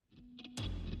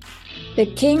The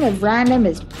king of random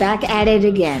is back at it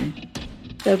again.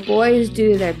 The boys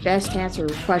do their best to answer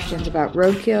questions about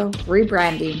roadkill,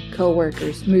 rebranding,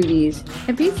 coworkers, movies,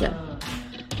 and pizza.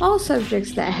 All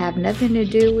subjects that have nothing to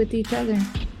do with each other.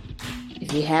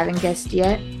 If you haven't guessed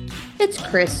yet, it's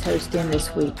Chris hosting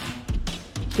this week.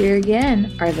 Here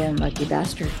again are the unlucky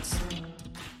bastards.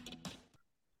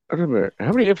 I remember,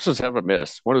 how many episodes have I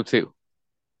missed? One or two?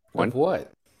 One? Of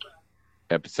what?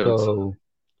 Episodes. So,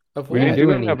 Of We what? didn't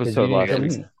do an episode last tell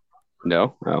week. me.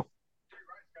 No? Oh.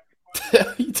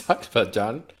 You talked about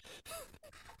John.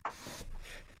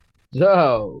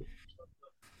 So,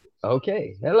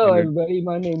 okay. Hello, everybody.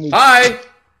 My name is. Hi.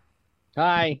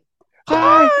 Hi.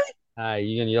 Hi! Hi.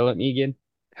 You gonna yell at me again?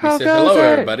 We How said goes hello,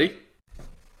 it? everybody.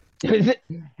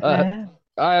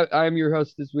 I'm your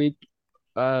host this week.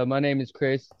 My name is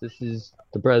Chris. This is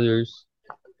the brothers.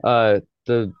 The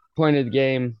point of the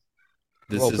game.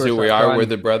 This Well, is first who we off, are. John- We're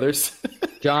the brothers.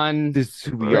 John, This is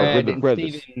who we are. Brad, We're the and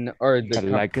brothers. Steven are the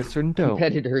Like us or don't.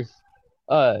 competitors.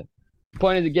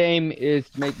 Point of the game is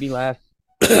to make me laugh,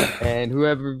 and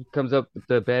whoever comes up with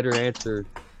the better answer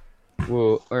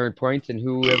will earn points, and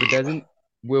whoever doesn't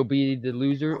will be the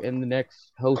loser and the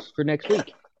next host for next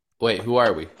week. Wait, who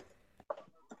are we?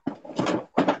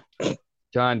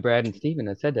 John, Brad, and Steven.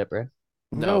 I said that, Brad.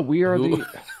 No, we are Who- the.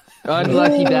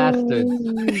 Unlucky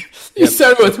bastards. You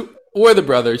started with we're the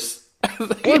brothers. We're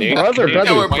brothers.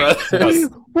 Yeah, we're brothers.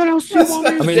 What else do you want me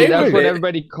I to mean, say? that's with what it.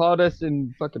 everybody called us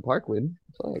in fucking Parkland.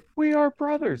 It's like, We are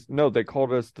brothers. No, they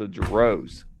called us the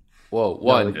Dros. Whoa,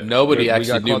 one. No, nobody we actually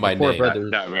got knew called my the Four name.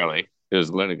 Brothers. Not really. It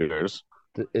was Lenigers.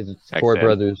 It's Back four then.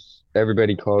 brothers.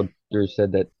 Everybody called or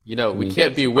said that. You know, we Mm.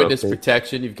 can't be witness Okay.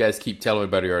 protection. You guys keep telling me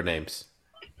about your names.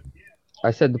 I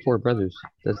said the Four Brothers.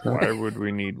 That's not. Why would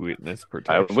we need witness I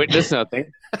protection? witnessed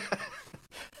nothing.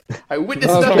 I witnessed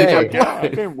Okay. nothing. Oh my God, I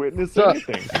didn't witness So-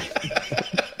 anything.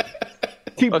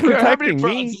 Keep Okay, how many protecting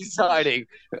frogs me, he's hiding?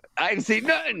 I ain't seen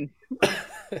nothing.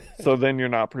 so then you're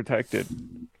not protected.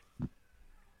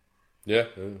 Yeah.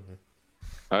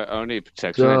 I don't need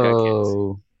protection. I got kids.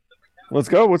 So, Let's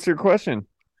go. What's your question?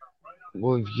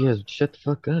 well, yeah, shut the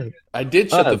fuck up. I did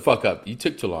shut Uh, the fuck up. You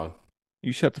took too long.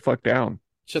 You shut the fuck down.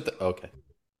 Shut the. Okay.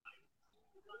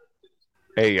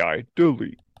 AI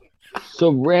delete.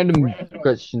 So, random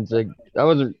questions. Like, I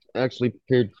wasn't actually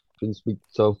prepared for this week.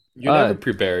 So, You're never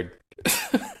prepared.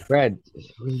 Brad,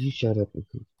 will you shut up?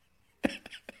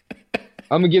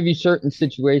 I'm gonna give you certain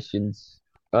situations.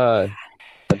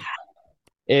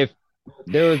 If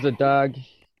there was a dog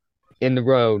in the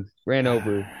road, ran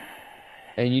over,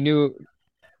 and you knew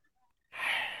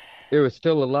it was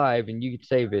still alive and you could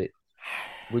save it,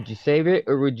 would you save it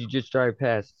or would you just drive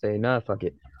past and say, nah, fuck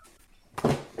it?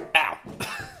 Ow.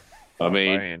 I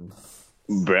mean,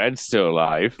 Buying, Brad's still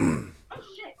alive.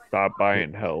 stop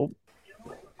buying help.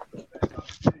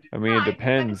 I mean, it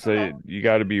depends. You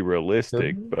got to be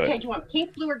realistic, Okay, but do you want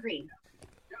pink, blue, or green?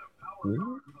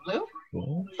 Hmm? Blue?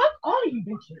 Fuck all of you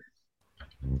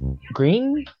bitches.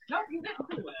 Green? No, you get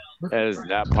blue. That is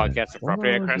not podcast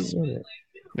appropriate, Chris.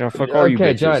 yeah, fuck all you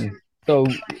Okay, bitches. John. So,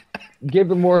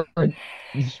 give a more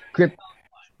script.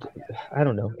 I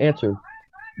don't know. Answer.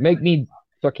 Make me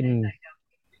fucking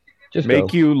just Make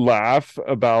go. you laugh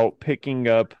about picking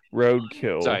up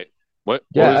roadkill. Sorry. What?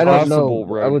 Yeah, what I was don't know.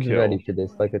 possible I wasn't roadkill? ready for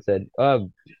this. Like I said, what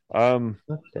the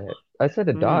heck? I said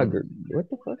a dog or what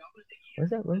the fuck? What's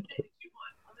that roadkill?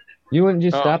 You wouldn't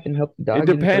just Oh. stop and help the dog? It in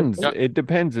the depends. first It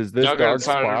depends. Is this Dog on dog the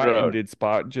side of the Spot? And road. did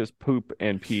Spot just poop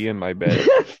and pee in my bed?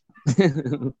 place?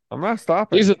 I'm not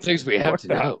stopping. These are things we have Fuck to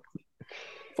that. know.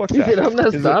 Fuck He said, that. I'm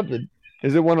not Is stopping.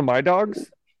 Is it one of my dogs?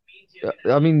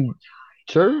 I mean,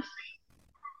 sure.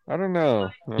 I don't know.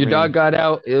 Your dog got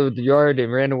out of the yard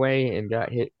and ran away and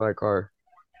got hit by a car.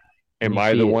 Am you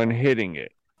I see the it. one hitting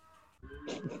it?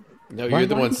 No, Why you're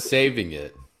the not? one saving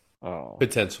it. Oh.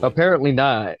 Potentially. Apparently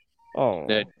not. Oh.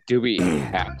 Do we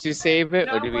have to save it,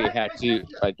 or do we have to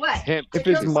attempt If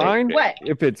to it's save mine, it? What?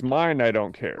 if it's mine, I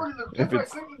don't care. If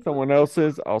it's someone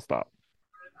else's, I'll stop.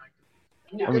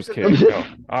 I'm just kidding. No,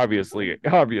 obviously,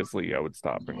 I would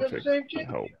stop and take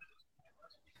help.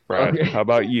 Brad, Okay. how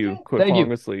about you? Quit Thank you.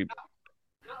 falling asleep.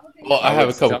 Well, I have a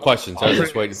would couple stop questions. I was just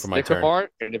offering waiting for my stick turn.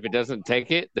 apart, and if it doesn't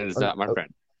take it, then it's not my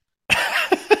friend.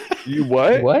 You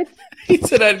what? What? He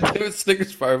said I'd give it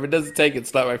Snickers bar. If it doesn't take it,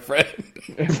 it's not my friend.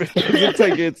 If it doesn't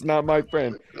take it, it's not my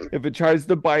friend. If it tries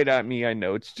to bite at me, I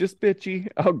know it's just bitchy.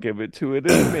 I'll give it to it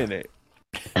in a minute.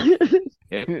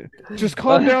 Just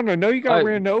calm down. I know you got I-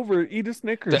 ran over. Eat a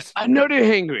Snickers. I know they're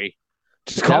hangry.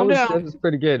 Just calm that down. was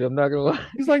pretty good. I'm not gonna lie.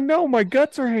 He's like, no, my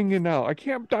guts are hanging out. I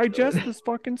can't digest this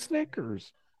fucking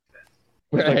Snickers.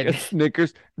 It's like a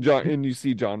Snickers. John, and you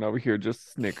see John over here,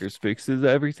 just Snickers fixes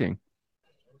everything.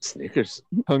 Snickers.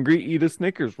 Hungry, eat a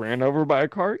Snickers. Ran over by a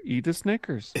car, eat a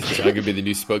Snickers. Is John gonna be the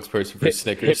new spokesperson for Hit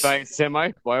Snickers? by a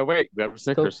semi. Why wait? Grab a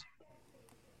Snickers.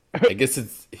 I guess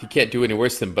he can't do any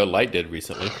worse than Bud Light did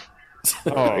recently.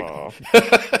 Oh,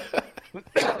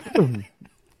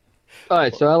 All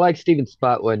right, so I like Steven's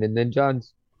spot one, and then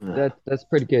John's. That's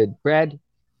pretty good. Brad,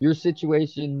 your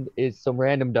situation is some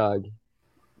random dog,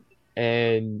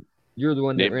 and you're the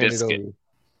one that Named ran Biscuit. it over.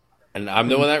 And I'm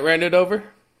the one that ran it over?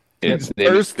 It's named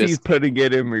first he's Biscuit. putting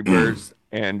it in reverse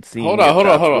and seeing Hold on, if hold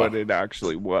on, that's hold on. what it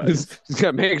actually was. He's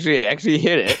gonna make sure he actually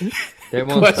hit it. They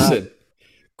won't stop.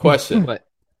 Question. But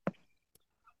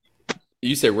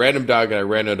You said random dog and I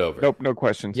ran it over. Nope, no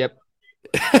questions. yep,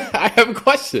 I have a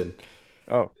question.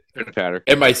 Oh, Patter.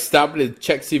 Am I stopping to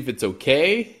check see if it's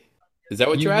okay? Is that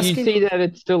what you you're asking? see that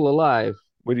it's still alive.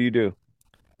 what do you do?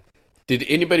 Did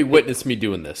anybody witness me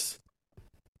doing this?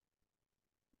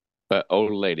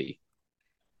 Old lady.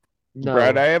 No,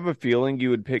 Brad, I have a feeling you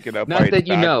would pick it up Not by its that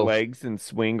you back know. legs and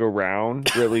swing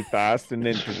around really fast and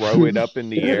then throw it up in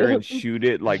the air and shoot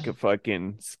it like a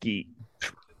fucking skeet.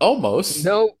 Almost.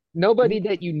 no, nobody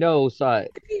that you know saw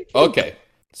it. Okay.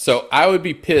 So I would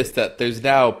be pissed that there's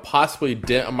now possibly a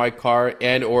dent on my car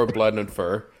and or blood and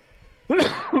fur.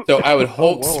 So I would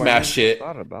Hulk Whoa, I smash never it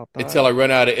thought about that. until I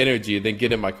run out of energy, then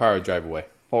get in my car and drive away.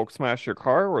 Hulk smash your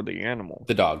car or the animal?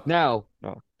 The dog. Now,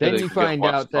 No. then They you can find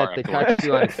watch out the car that they afterwards. caught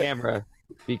you on camera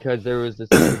because there was this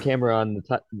camera on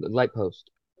the light post.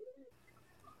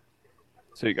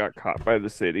 So you got caught by the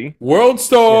city. World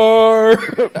Star! I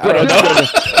don't know.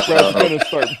 Brad's gonna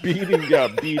start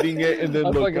beating it, and then I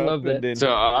look fucking up love that. and then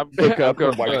So I'm look up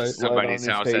going and wipe to blood on somebody's his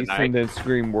house at face, night. and then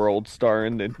scream "World Star,"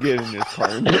 and then get in his car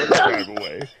and drive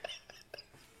away.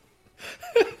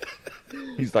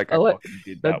 He's like, I like- fucking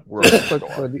did That, that World that's Star.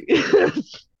 fucking funny.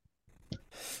 Is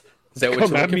that what Come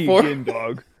you're at looking me for? again,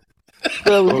 dog.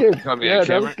 That was good. Come Yeah,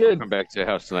 that was good. Come back to the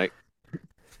house tonight.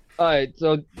 All right,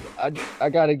 so I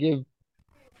gotta give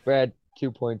Brad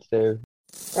 2 points there.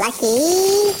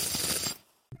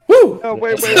 Woo! No,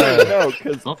 wait, no,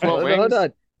 because Don't float Hold wings.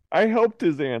 on, I helped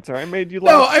his answer. I made you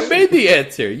No, laugh. I made the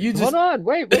answer. You just hold on,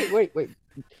 wait.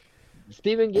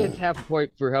 Steven gets half a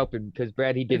point for helping because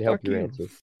Brad, he did Hey, help fuck your you. answer.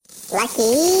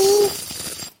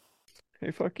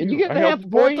 Hey, fuck Can you. you get I the half helped a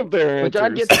both point? of their But John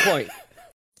answers. gets a point.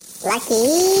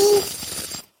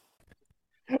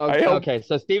 I Okay, helped- okay,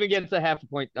 so Steven gets a half a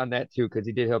point on that too because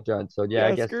he did help John. So yeah,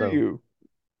 I guess screw so. you.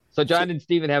 So John and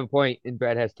Steven have a point, and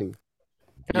Brad has 2.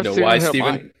 You know Steven why, helped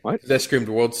Steven? mine. What? That screamed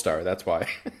World Star. That's why.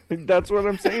 That's what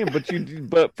I'm saying.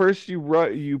 But first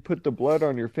you put the blood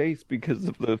on your face because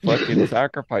of the fucking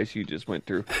sacrifice you just went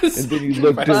through, and then you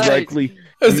look Right. directly.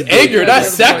 It was you anger, look- not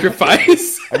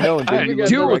sacrifice. I know, and I then you had look to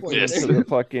deal with directly this. into the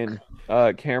fucking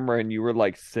camera, and you were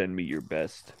like, "Send me your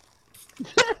best."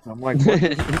 I'm like, "What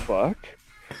the fuck?"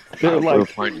 They're We'll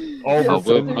like, punch- all I of a will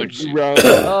sudden, punch you. round,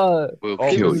 We'll all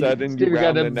of kill a you. sudden, you Steven got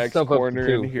round the next himself up to corner,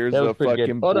 2. and here's That a was pretty good.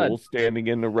 fucking Hold on. bull standing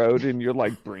in the road, and you're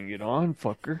like, "Bring it on,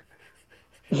 fucker!"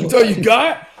 That's all you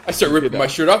got? I start ripping my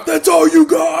shirt off. That's all you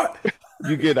got?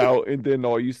 You get out, and then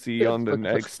all you see on the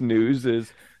next news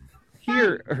is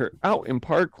out in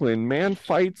Parkland, man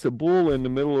fights a bull in the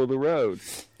middle of the road.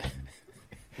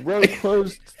 Road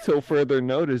closed till further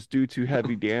notice due to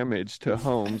heavy damage to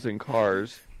homes and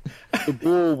cars. The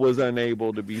bull was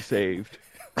unable to be saved.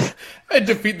 I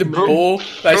defeat the bull.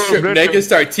 I strip naked,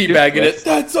 start teabagging it.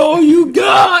 That's all you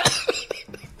got?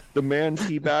 The man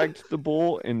teabagged the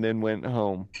bull and then went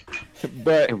home.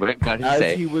 But And what did he as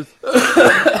say? he was,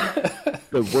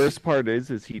 the worst part is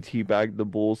he teabagged the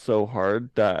bull so hard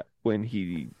that when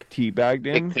he teabagged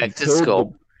him, That's his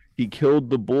skull. he killed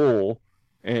the bull,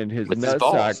 and his With his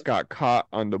balls. nutsack got caught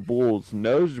on the bull's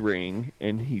nose ring,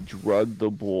 and he drugged the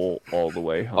bull all the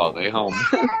way home. All the way home.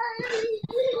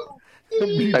 You I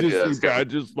knew that just was see God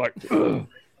just like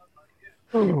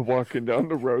walking down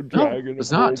the road, dragging a it's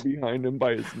bull not. behind him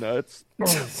by his nuts.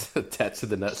 Attached to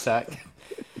the nutsack.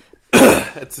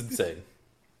 That's insane.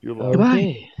 You're like,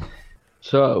 Okay.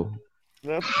 So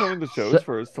that's the point of the show is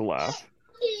for us to laugh.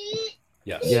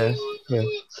 Yes. yeah.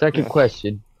 Second Yeah.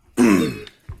 question: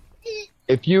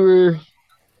 if you were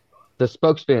the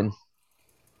spokesman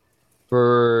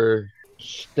for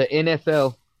the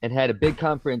NFL and had a big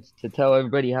conference to tell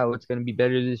everybody how it's going to be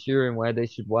better this year and why they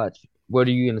should watch, what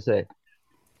are you going to say?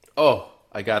 Oh,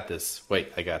 I got this.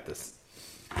 Wait, I got this.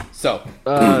 So,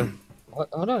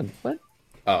 Hold on. What?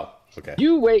 oh, okay.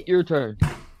 You wait your turn.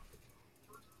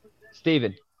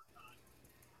 Steven.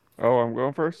 Oh, I'm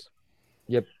going first?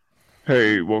 Yep.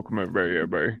 Hey, welcome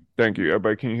everybody. Thank you.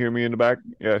 Everybody, can you hear me in the back?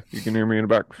 Yeah, you can hear me in the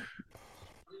back.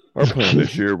 Our plan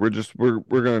this year, we're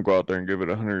gonna go out there and give it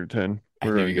 110.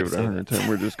 We're knew gonna you give were it gonna say 110.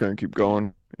 We're just gonna keep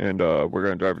going, and we're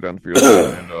gonna drive it down the field,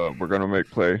 and we're gonna make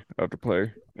play after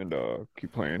play, and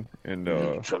keep playing, and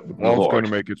the ball's gonna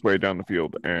make its way down the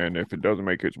field. And if it doesn't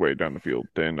make its way down the field,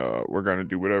 then we're gonna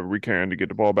do whatever we can to get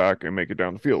the ball back and make it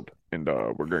down the field. And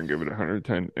we're gonna give it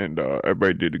 110. And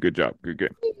everybody did a good job. Good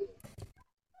game.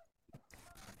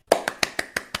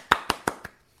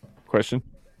 Question?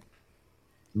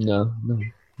 No.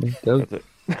 Go. That's it.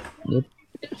 Yep.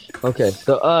 Okay,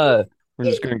 so We're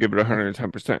just gonna give it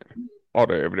 110% all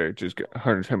day, every day. Just get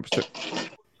 110%.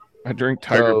 I drink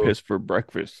tiger So- piss for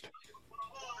breakfast.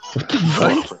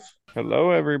 what?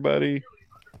 Hello, everybody.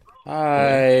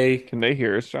 Hi, Can they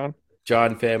hear us, John?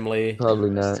 John family. Probably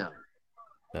not.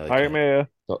 No, they Hi, can't. Maya.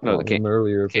 No, they can't.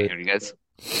 Earlier, Can't but hear you guys.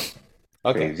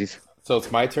 Okay, Crazies. so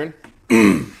it's my turn.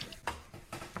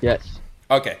 yes.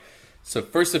 Okay, so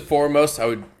first and foremost, I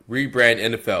would rebrand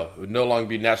NFL. It would no longer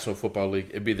be National Football League.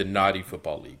 It'd be the Naughty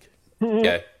Football League.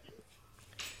 Okay.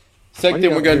 Second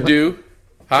thing we're gonna do,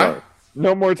 huh?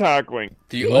 No more tackling.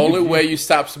 The only way you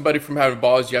stop somebody from having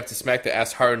balls, you have to smack the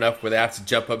ass hard enough where they have to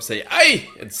jump up, say "Aye!"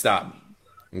 and stop.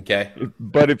 Okay.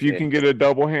 But if you can get a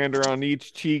double hander on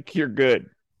each cheek, you're good.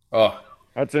 Oh,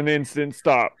 That's an instant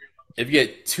stop. if you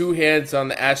get two hands on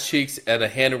the ass cheeks and a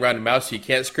hand around the mouth so you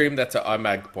can't scream, that's an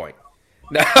automatic point.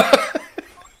 Now,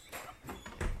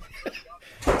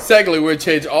 secondly, we're going to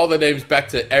change all the names back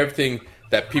to everything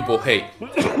that people hate.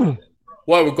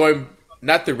 Well, we're going,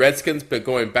 not the Redskins, but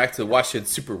going back to the Washington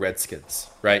Super Redskins,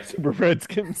 right? Super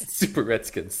Redskins. Super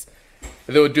Redskins.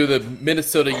 And then we'll do the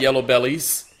Minnesota Yellow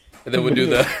Bellies. And then we'll do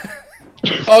the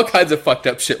all kinds of fucked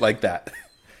up shit like that.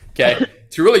 Okay?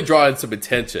 To really draw in some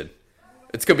attention.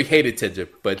 It's going to be hate attention,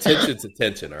 but attention's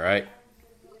attention, all right?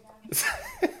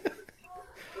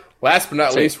 Last but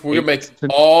not least, we're going to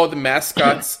make all the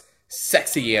mascots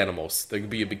sexy animals. They're going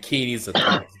to be in bikinis and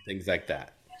thongs and things like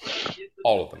that.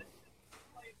 All of them.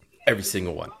 Every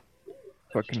single one.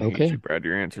 Fucking Okay. hate you, Brad.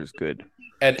 Your answer is good.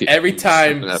 And every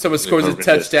time someone scores a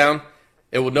touchdown,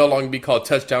 it will no longer be called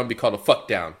touchdown, it'll be called a fuck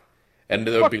down. And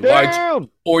there will be large down!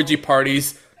 orgy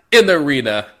parties in the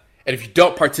arena. And if you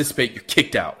don't participate, you're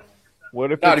kicked out.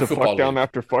 What if Naughty it's a football fuck down league.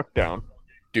 after fuck down?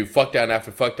 Dude, fuck down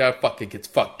after fuck down, fucking gets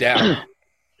fucked down.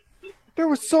 There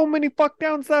were so many fuck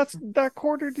downs that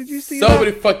quarter. Did you see So that?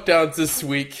 many fuck downs this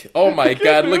week. Oh my can't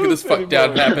god, do look at this this fuck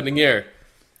down anymore. happening here.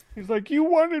 He's like, you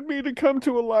wanted me to come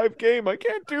to a live game. I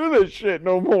can't do this shit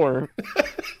no more.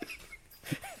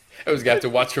 I was gonna have to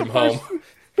watch from home.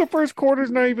 The first quarter's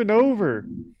not even over.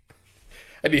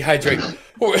 I need to hydrate.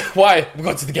 Why? I'm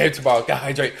going to the game tomorrow. Gotta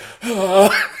hydrate.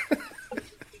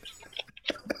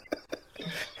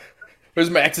 Where's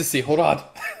my ecstasy? Hold on.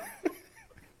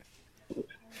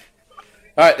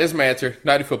 Alright, there's my answer.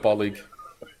 Naughty Football League.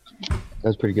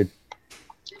 That's pretty good.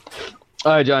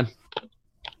 All right, John.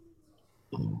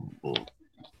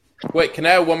 Wait, can I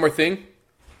add one more thing?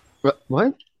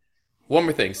 What? One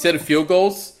more thing. Instead of field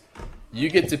goals, you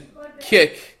get to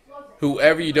kick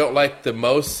whoever you don't like the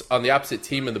most on the opposite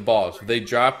team in the balls. If they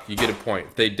drop, you get a point.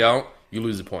 If they don't, you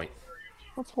lose a point.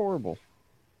 That's horrible.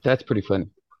 That's pretty funny.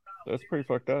 That's pretty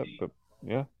fucked up. But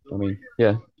yeah, I mean,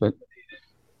 yeah, but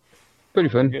pretty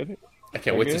I fun. get it. I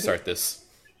can't I wait to get it. start this.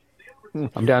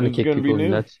 I'm down to This is kick gonna be people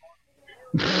in the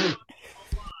new. nuts.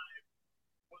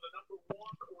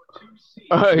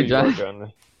 All right,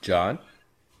 John. John?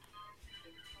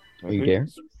 Are you there?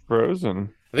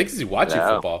 Frozen. I think he's watching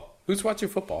No. football. Who's watching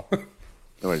football?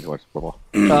 Nobody's watching football.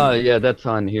 Yeah, that's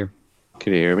on here.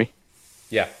 Can you hear me?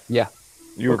 Yeah. Yeah.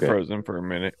 You were Okay. frozen for a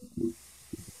minute.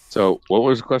 So, what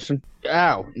was the question?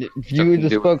 Ow! If you were the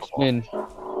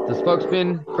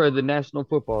spokesman for the National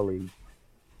Football League,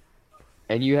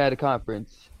 and you had a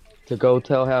conference to go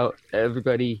tell how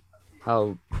everybody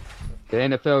how the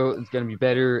NFL is going to be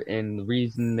better and the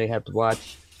reason they have to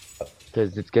watch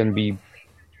because it's going to be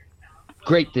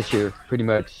great this year, pretty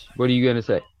much. What are you going to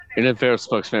say? NFL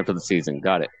spokesman for the season.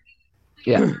 Got it.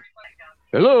 Yeah.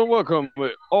 Hello and welcome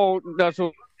with all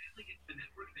national.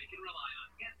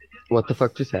 What the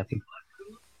fuck just happened?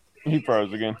 He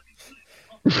froze again.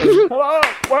 Hello.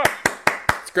 What?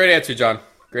 It's a great answer, John.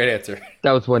 Great answer.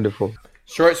 That was wonderful.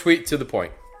 Short, sweet, to the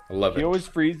point. I love He it. always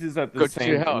freezes at the Go to same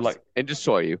your house like. and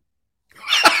destroy you.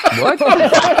 What? All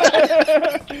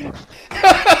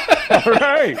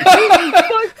right.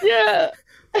 Fuck yeah!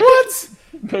 What?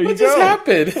 There you What just go.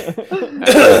 happened?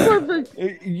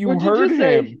 Perfect. You What'd you heard just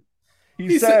say? him.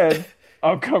 He said,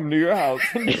 "I'll come to your house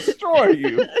and destroy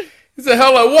you." He said,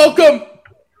 hello, welcome.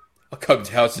 I'll come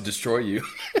to your house to destroy you.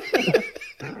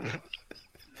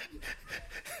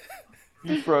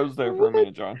 You froze there for a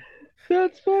minute, John.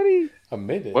 That's funny. I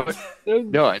made it. What?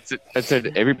 No, I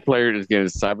said every player is getting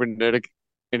cybernetic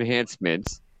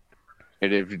enhancements,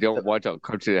 and if you don't watch, I'll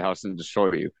come to the house and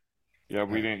destroy you. Yeah,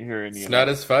 we didn't hear any. It's of not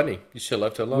that. as funny. You should have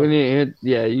left it When alone. it,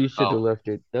 yeah, you should have Oh. left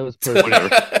it. That was perfect. Whatever.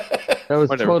 That was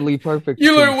Whatever. totally perfect. You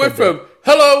until literally went said that. from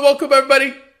 "Hello, welcome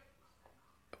everybody."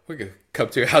 We're gonna come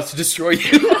to your house to destroy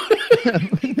you.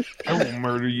 I will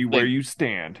murder you where you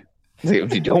stand.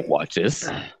 If you don't watch this,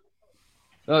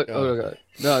 Oh God.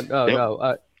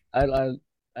 No.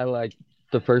 I like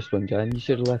the first one, John. You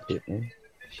should have left it, man.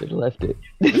 Should have left it.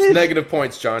 It's negative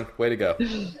points, John. Way to go.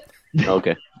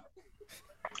 okay.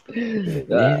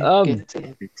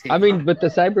 I mean, but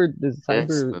the cyber That's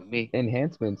for me.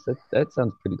 enhancements, that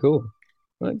sounds pretty cool.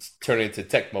 Turn it into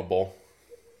Tecmo Bowl.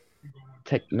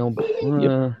 Techno,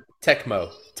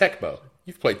 Tecmo.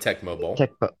 You've played Tecmo Bowl.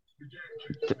 Tech,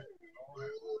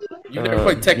 You've never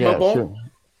played Tecmo Bowl? Sure.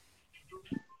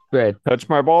 Brad, Touch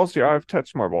my balls? Yeah, I've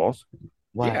touched my balls.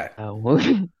 wow. Yeah.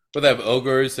 Where they have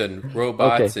ogres and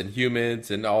robots and humans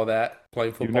and all that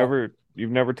playing football.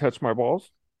 You've never touched my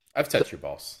balls? I've touched your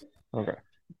balls. Okay.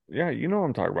 Yeah, you know what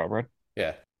I'm talking about, Brad.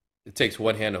 Yeah. It takes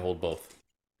one hand to hold both.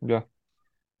 Yeah.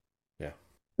 Yeah.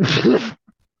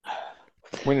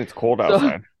 When it's cold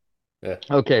outside.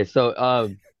 Okay, so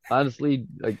honestly,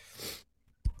 like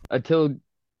until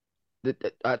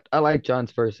I like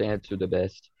John's first answer the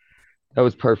best. That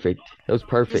was perfect.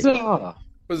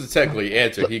 Wasn't technically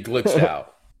answer. He glitched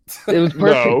out. It was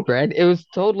perfect, No. Brad. It was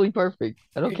totally perfect.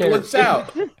 I don't He care. glitched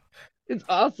out. It's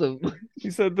awesome.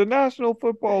 He said the National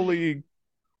Football League.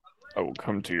 I will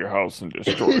come to your house and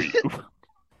destroy you.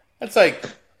 That's like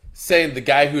saying the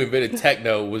guy who invented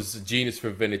techno was a genius for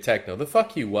inventing techno. The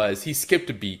fuck he was. He skipped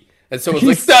a beat. And someone's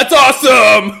like, that's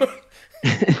awesome!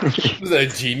 Was that a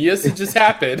genius? It just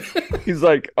happened. He's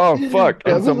like, oh fuck.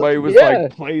 And somebody was Yeah.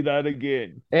 like, play that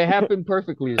again. It happened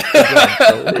perfectly. to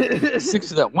John, so- Stick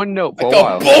to that one note for Like, a oh,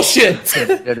 while. bullshit!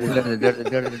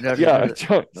 Yeah,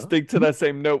 John, stick to that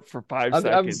same note for 5 I'm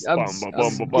seconds.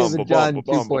 giving John 2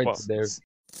 points there.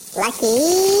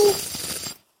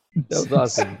 That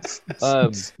was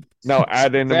awesome. Now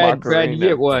add in the Brad, you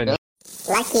get Macarena. one.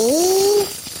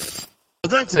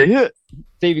 That's a hit.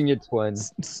 Steven gets one.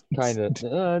 Kind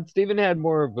of. Steven had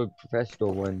more of a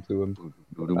professional one to him.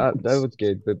 That was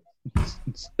good. But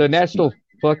the National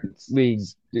Fuck League,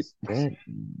 man,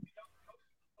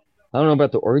 I don't know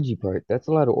about the orgy part. That's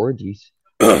a lot of orgies.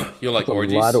 You don't like That's a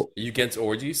orgies? lot of- Are you against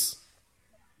orgies?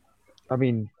 I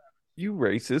mean, You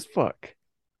racist fuck.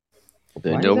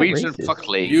 The Why is that Norwegian racist? fuck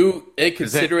league. You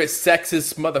inconsiderate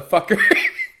sexist motherfucker.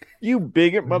 You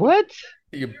bigot mother. what?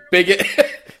 You bigot.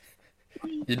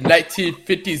 You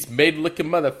 1950s maid-looking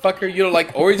motherfucker. You don't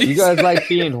like orgies? You guys like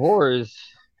being whores?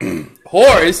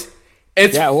 whores?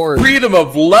 It's Yeah, whores. freedom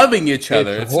of loving each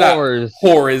other. It's whores. not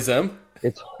whorism.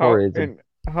 It's How, whorism. and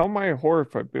how am I a whore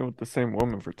if I've been with the same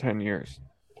woman for 10 years?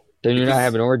 Then you're not because-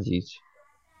 having orgies.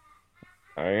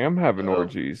 I am having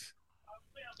orgies.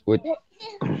 With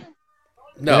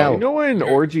No, You know what an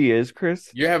orgy is,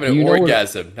 Chris? you're having an You know what-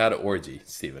 orgasm, not an orgy,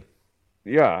 Steven.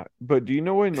 Yeah, but do you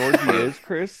know what an orgy is,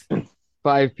 Chris?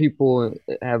 5 people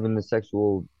having a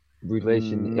sexual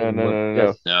relation. No, in no, one- no, no.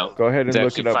 yes. No. Go ahead and It's look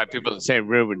actually it up. 5 people in the same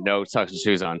room with no socks and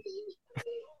shoes on.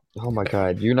 Oh my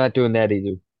God, you're not doing that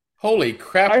either. Holy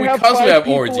crap, I have because 5 we have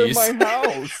people orgies. in my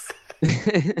house.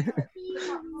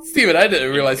 Steven, I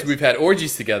didn't realize we've had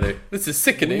orgies together. This is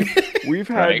sickening. We've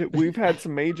had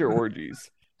some major orgies.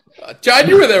 John,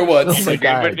 you were there once. Oh my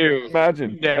God.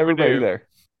 Imagine Never everybody knew. there.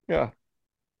 Yeah.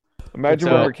 Imagine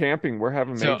So- when we're camping, we're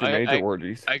having so major I-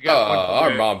 orgies. I Oh, got one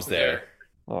our for- mom's there.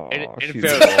 Oh, and she's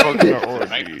NFL talking about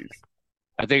right? orgies.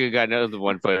 I think I got another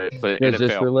one for You guys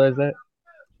just NFL. realized that?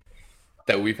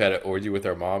 That we've had an orgy with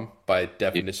our mom by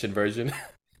definition version.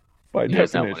 By Yeah,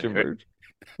 it's not definition, one. virgin.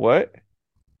 What?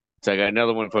 So I got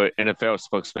another one for NFL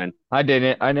spokesman. I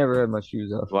didn't. I never had my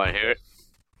shoes off. Want to hear it?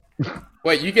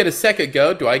 Wait, you get a second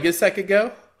go? Do I get a second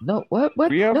go? No, what?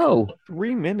 What? We have No.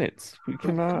 3 minutes. We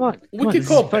cannot. Come on. We can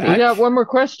call back. We got one more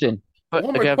question. But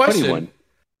One I more got a funny question. one.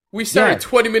 We started Yeah.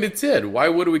 20 minutes in. Why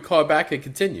wouldn't we call back and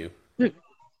continue?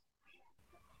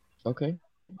 Okay.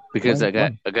 Because One, I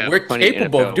got a We're funny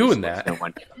capable of NFL doing that. spokesman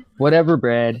one. Whatever,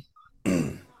 Brad.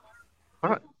 Hold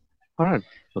on.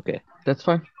 Okay. That's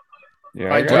fine. Yeah,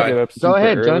 Alright, I gotta John. get up Go super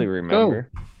ahead, John. early, remember?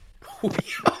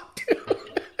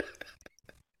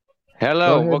 Hello,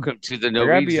 Go ahead. welcome to the I gotta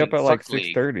Norwegian be up at like Fuck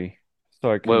League. 6:30.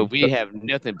 So I can. Well, we have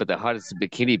nothing but the hottest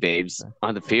bikini babes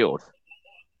on the field.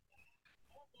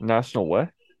 National what?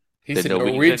 He The said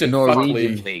Norwegian Norwegian fuck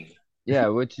Norwegian. league. League. Yeah,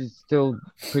 which is still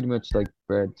pretty much like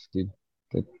Brad's, dude.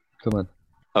 But come on.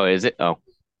 Oh, is it? Oh,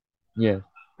 Yeah.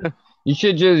 You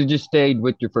should just stayed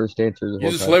with your first answer the You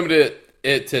whole just time. limited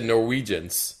it to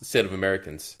Norwegians instead of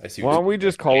Americans. I see. Why don't we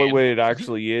just call it what it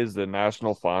actually is, the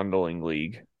National Fondling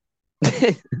League?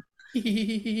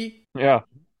 Yeah.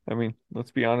 I mean,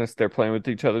 let's be honest. They're playing with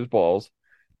each other's balls.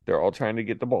 They're all trying to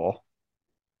get the ball.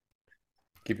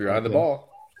 Keep your eye on the ball.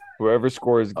 Whoever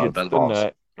scores gets the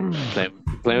nut.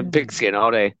 Playing with pigskin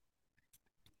all day.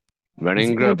 Running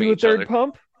and Gonna grubbing do a each third other.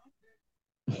 pump?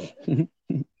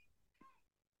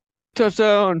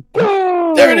 Touchdown!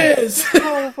 There it is.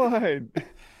 Qualified.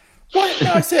 What?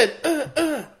 No, I said.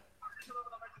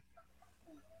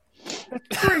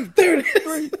 There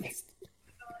it is.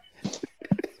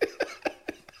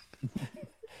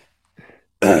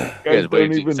 Guys way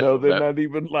don't too even know. excited They're about not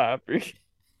even laughing.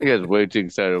 You guys way too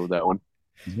excited with that one.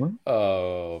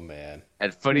 Oh man!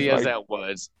 As funny He's as like- that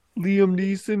was, Liam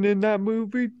Neeson in that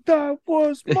movie. That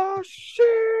was my shit.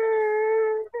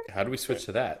 How do we switch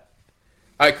to that?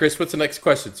 All right, Chris. What's the next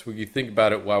question? So you think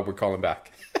about it while we're calling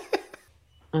back.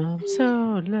 I'm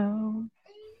so low,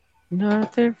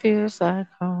 nothing feels like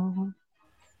home.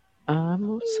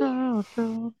 I'm so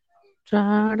low,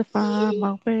 trying to find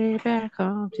my way back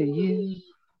home to you.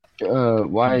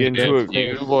 Why Get into If it.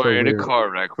 you so were in a weird? car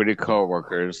wreck with your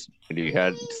coworkers and you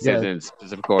had to say it in a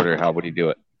specific order, how would you do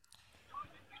it?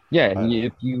 Yeah, and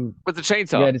if you With the had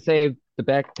chainsaw. to save the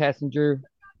back passenger,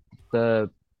 the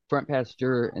front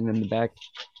passenger, and then the back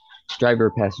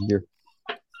driver passenger.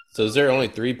 So is there only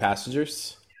 3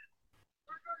 passengers?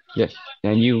 Yes,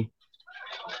 and you.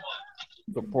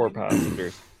 The poor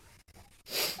passengers.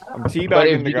 I'm But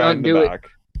teabagging if the you guy in don't the do it- back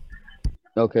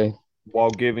Okay. while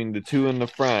giving the 2 in the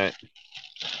front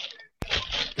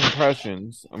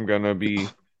compressions. I'm gonna be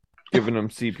giving them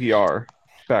CPR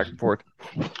back and forth.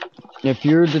 If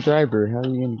you're the driver, how are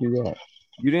you gonna do that?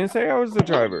 You didn't say I was the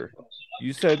driver.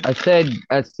 You said I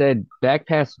said back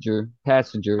passenger,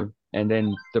 and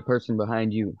then the person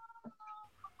behind you.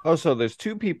 oh, so there's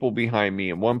 2 people behind me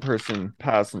and 1 person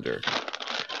passenger.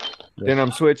 Then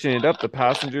I'm switching it up. The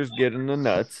passengers get in the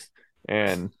nuts,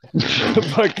 and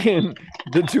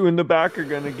the 2 in the back are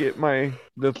gonna get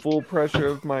the full pressure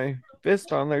of my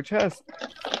fist on their chest.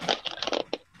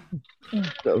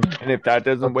 And if that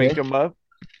doesn't wake them up,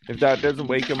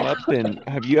 then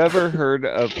have you ever heard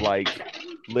of like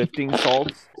lifting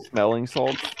salts, smelling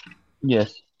salts?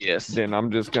 Yes. Yes. Then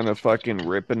I'm just gonna fucking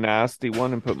rip a nasty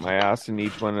one and put my ass in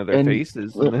each one of their And-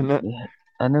 faces, and then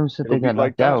I never said It'll they got be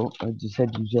like knocked that. out. I just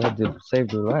said you had to save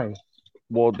their life.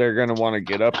 well, they're gonna want to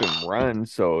get up and run.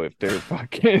 So if they're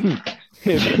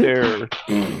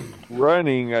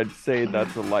running, I'd say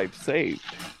that's a life saved.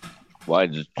 Why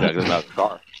just drag them out the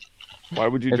car? Why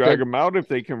would you If drag they're- them out if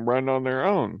they can run on their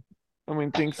own? I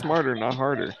mean, think smarter, not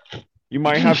harder. You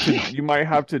might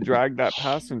have to drag that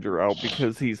passenger out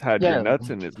because he's had Yeah. your nuts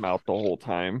in his mouth the whole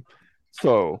time.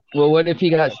 So Well, what if he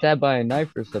got stabbed by a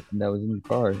knife or something that was in the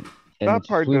car? And it that just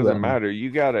part flew at doesn't him? matter. You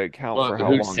gotta account Well, for but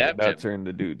how who long the stabbed nuts him? are in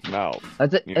the dude's mouth. I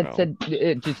you know. said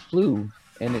it just flew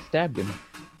and it stabbed him.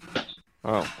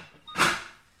 Oh,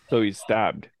 so he's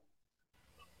stabbed.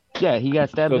 Yeah, he got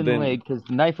stabbed So in then- the leg because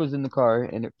the knife was in the car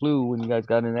and it flew when you guys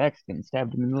got in an accident and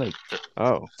stabbed him in the leg.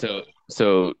 Oh,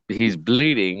 So he's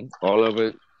bleeding all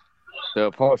over the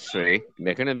upholstery,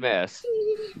 making a mess.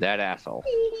 That asshole.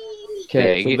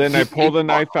 Okay. so then I pull the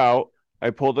knife out.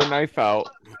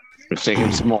 Let's take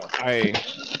him some more. I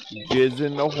jizz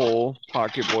in the hole,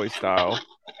 pocket boy style,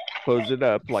 close it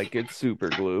up like it's super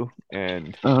glue,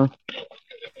 and Uh-huh.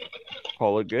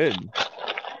 call it good.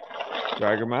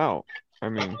 Drag him out. I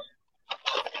mean,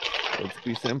 let's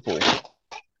be simple.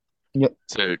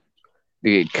 So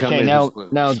you come Okay, in now with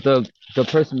wounds. now the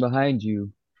person behind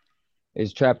you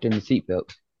is trapped in the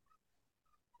seatbelt.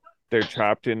 They're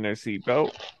trapped in their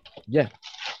seatbelt. Yeah.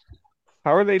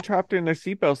 How are they trapped in their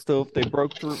seatbelt still if they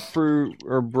broke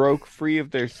broke free of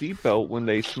their seatbelt when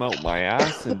they smelt my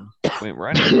ass and went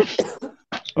running?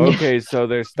 Okay, so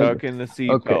they're stuck in the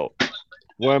seatbelt.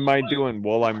 What am I doing?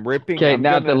 Well, I'm ripping. Okay,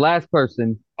 now the last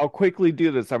person. I'll quickly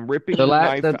do this. I'm ripping The the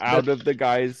last- knife the- out of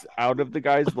the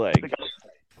guy's leg.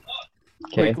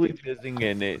 Okay. Quickly fizzing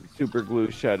in it. Super glue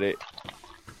shut it.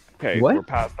 Okay, What? we're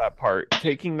past that part.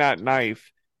 Taking that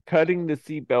knife, cutting the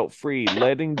seatbelt free,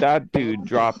 letting that dude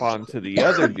drop onto the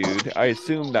other dude. I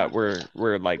assume that we're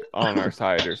like on our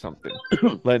side or something.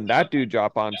 Letting that dude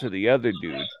drop onto the other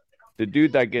dude. The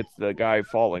dude that gets the guy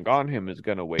falling on him is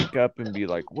gonna wake up and be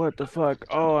like, "What the fuck?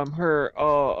 Oh, I'm hurt.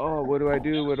 Oh, what do I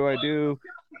do? What do I do?"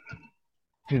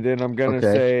 And then I'm gonna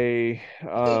say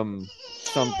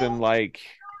something like,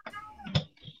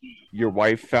 "Your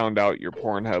wife found out your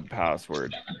Pornhub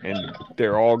password," and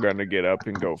they're all gonna get up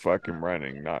and go fucking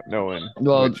running, not knowing.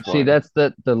 Well, which see, one. that's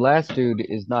the last dude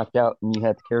is knocked out and you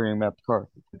have to carry him out the car.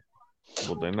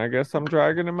 Well, then I guess I'm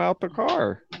dragging him out the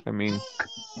car. I mean,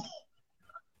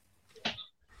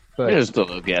 But There's still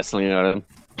no gasoline on him.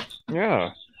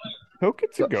 yeah. He'll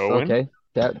get to going. okay,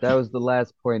 that was the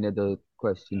last point of the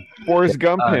question. Forrest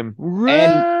Gump Uh, him.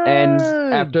 And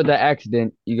Run! after the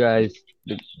accident, you guys,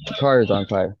 the car is on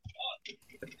fire.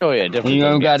 Oh yeah, And definitely. you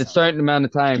no only got a gas. certain amount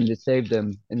of time to save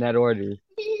them in that order,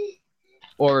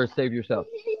 or save yourself.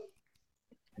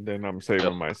 Then I'm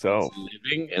saving myself.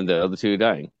 Living and the other two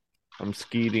dying. I'm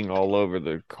skeeting all over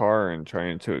the car and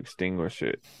trying to extinguish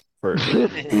it first.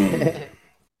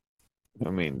 I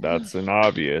mean, that's an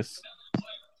obvious.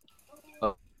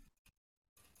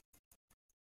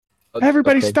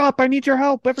 Everybody Okay. stop! I need your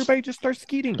help! Everybody just start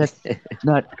skeeting. That's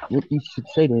not what you should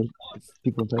say to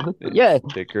people in public. But yeah,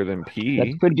 It's thicker than that's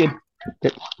pee, pretty good.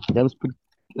 That was pretty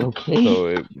okay. so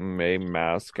it may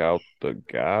mask out the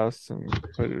gas and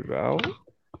put it out.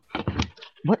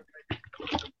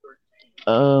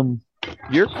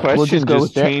 Your question just go just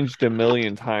with that. changed a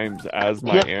million times as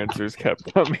my Yep. answers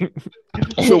kept coming.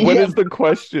 So what is the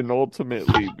question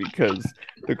ultimately? Because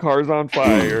the car's on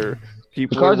fire, The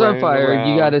people car's are on running fire. around.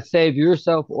 You gotta save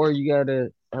yourself, or you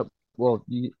gotta help. Well,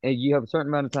 you have a certain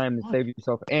amount of time to save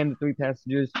yourself and the 3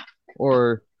 passengers,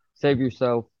 or save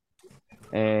yourself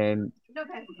and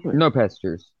no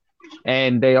passengers.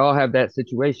 And they all have that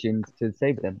situation to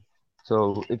save them.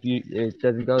 So if it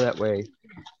doesn't go that way,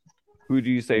 Who do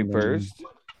you say first?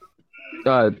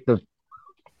 the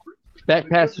back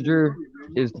passenger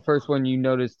is the first one you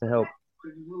notice to help.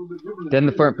 Then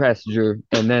the front passenger,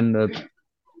 and then the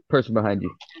person behind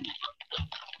you.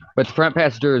 But the front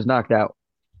passenger is knocked out.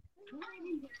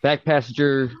 Back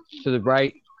passenger to the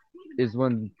right is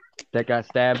one that got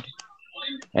stabbed,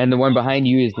 and the one behind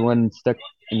you is the one stuck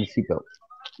in the seatbelt.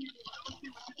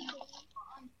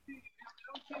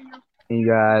 And you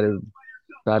got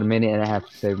about a minute and a half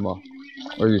to save them all,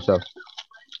 or yourself.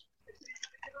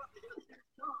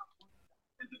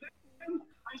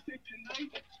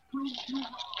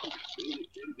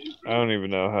 I don't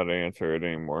even know how to answer it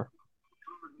anymore.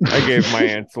 I gave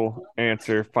my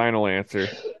final answer.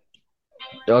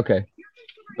 Okay.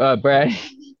 Brad,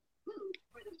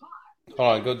 Hold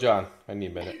on, go John. I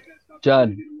need a minute.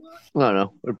 John. I don't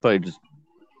know.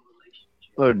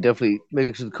 Would definitely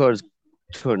make sure the car's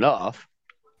turned off.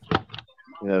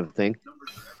 You know, thing.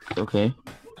 Okay.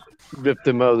 Rip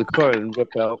them out of the car and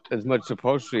rip out as much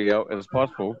upholstery out as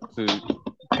possible to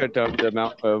cut down the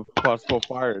amount of possible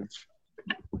fires.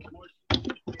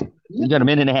 You got a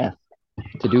minute and a half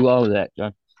to do all of that,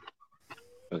 John.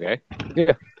 Okay.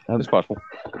 Yeah, it's possible.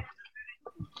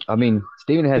 I mean,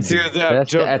 Steven had It's the either that,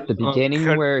 best jump- at the beginning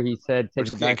cut- where he said, We're take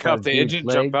just the gonna knife cut out off of the dude's engine,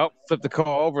 leg. jump out, flip the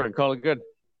car over, and call it good.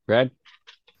 Brad?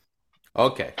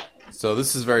 Okay, so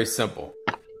this is very simple.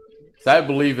 So I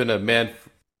believe in every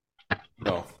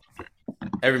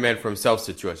man for himself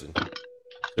situation.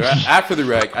 So after the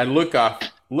wreck, I look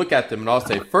at them, and I'll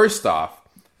say, first off,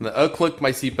 I'm gonna unclick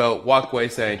my seatbelt, walk away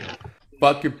saying,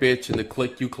 fuck your bitch and the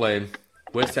click you claim.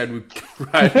 West Side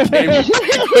Ride game.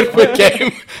 Good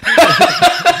game.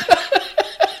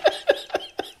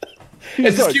 And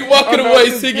just like, keep walking "I'm away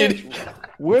not singing.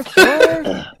 With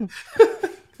fun.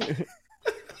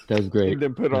 That was great. And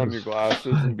then put on your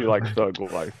glasses and be like, thug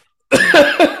life.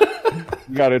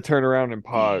 You gotta turn around and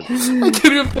pause. I couldn't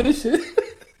even finish it.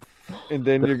 And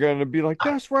then you're gonna be like,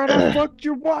 that's right, I fucked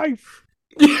your wife.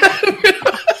 You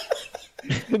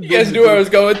guys knew where I was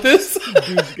going with this?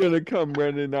 Dude's gonna come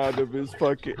running out of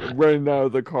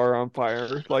the car on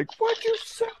fire. Like, what'd you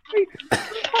say?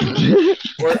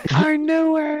 Or, I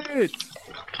knew it.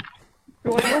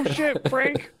 You're like, oh shit,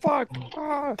 Frank, fuck.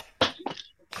 Ah.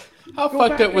 How Go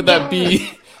fucked back up would and that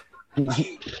be?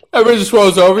 Everybody just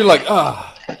rolls over. You're like,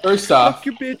 first off. Fuck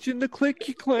your bitch in the click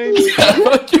you claim.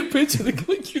 Fuck your bitch and the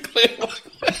click you claim.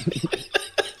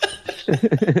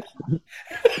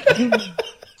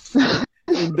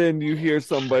 And then you hear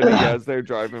somebody as they're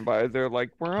driving by, they're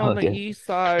like, we're on the Okay. east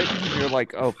side. And you're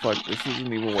like, oh fuck, this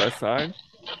isn't even west side.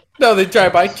 No, they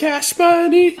drive by cash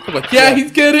money. I'm like, yeah,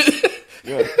 he's get it.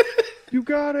 Yeah. You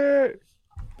got it.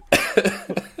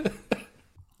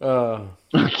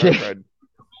 Okay. Fred.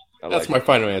 I That's like my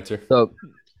final answer. So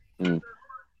I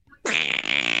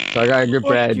gotta give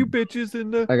Fuck Brad. you bitches in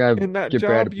the I gotta in that give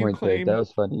Brad job a you point there. claim. That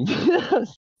was funny.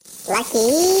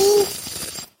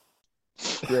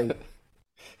 Great.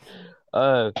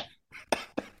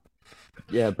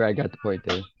 Yeah, Brad got the point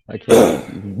there. I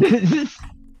can't.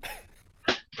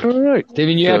 All right.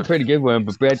 Steven, you had a pretty good one,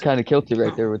 but Brad kind of killed it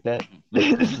right there with that. I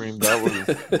mean, that was.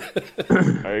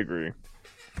 I agree.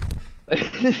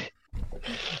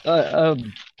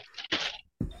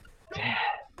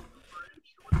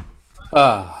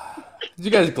 uh, You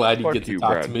guys glad you Fuck get to you,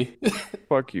 talk Brad. to me?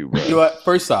 Fuck you, You know bro. what?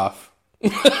 First off,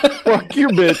 Fuck your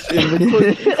bitch in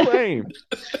the quick claim.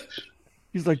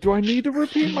 He's like, do I need to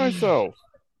repeat myself?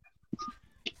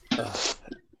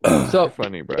 So,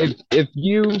 Funny, Brad. if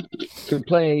you could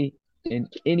play in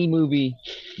any movie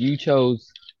you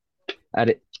chose at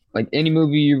it, like any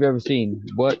movie you've ever seen,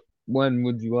 what one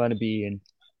would you want to be in?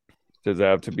 Does it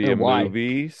have to be And a why?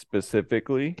 movie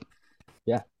specifically?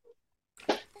 Yeah.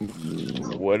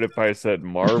 What if I said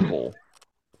Marvel?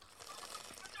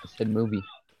 I said movie.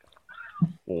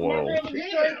 Whoa. Never ending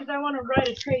story because I want to ride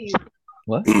Atreyu.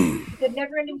 What? The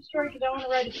never ending story because I want to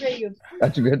ride Atreyu.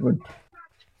 That's a good one.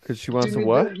 Because she wants to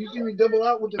what? You see me double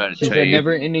out with Right, the She said Trey.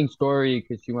 never-ending story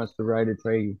because she wants to ride a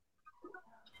tray.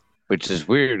 Which is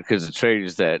weird because the trade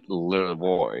is that little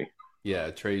boy. yeah,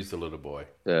 Trey's the little boy.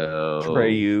 So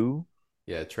Treyu?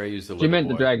 Yeah, Trey's the She little meant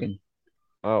boy. the dragon.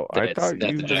 Oh, I That's- thought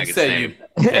that's you. the Did dragon. you say you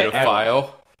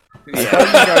pedophile?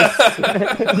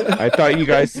 I thought you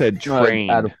guys said train.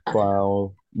 Out of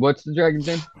wow. What's the dragon's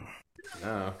name?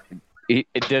 No. it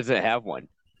doesn't have one.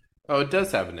 Oh, it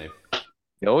does have a name.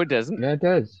 No, it doesn't. Yeah, it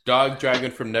does. Dog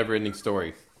Dragon from Neverending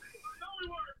Story.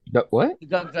 What?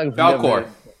 Falcor.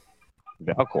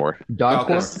 Valcor. Dogcore?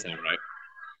 Doesn't sound right.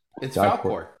 It's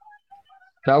Falcor.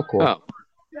 Falcor. Falcor. Oh,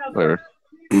 whatever.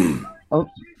 Oh.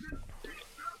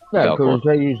 Yeah, Falcor. because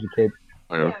Trey used the kid.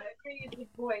 Whatever. Yeah, Atreyu's the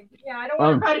boy. Yeah, I don't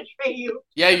want to ride Atreyu.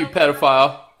 Yeah, you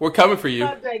pedophile. We're coming for you.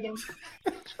 Dog dragon.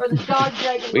 Or the dog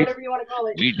dragon, We- whatever you want to call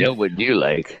it. We know what you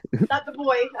like. Not the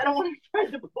boy. I don't want to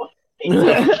ride the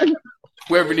boy.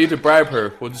 Whoever needs to bribe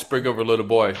her, we'll just bring over a little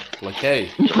boy. Like,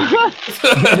 hey.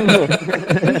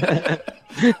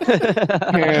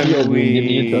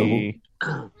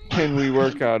 Can we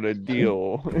work out a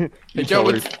deal? Hey, Joe,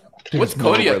 what's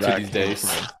Cody Where up to that these came days?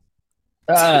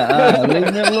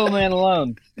 Leave that little man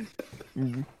alone.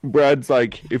 Brad's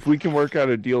like, if we can work out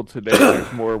a deal today,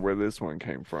 there's more where this one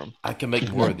came from. I can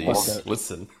make more of these.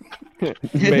 Listen.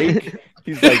 Make.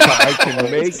 He's like, I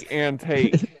can make and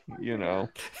take. You know.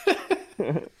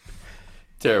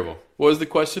 Terrible. What was the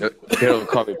question? They don't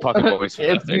call me Pocket Boys for If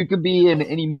you nothing. could be in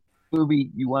any movie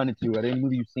you wanted to, at any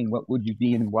movie you've seen, what would you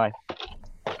be and why?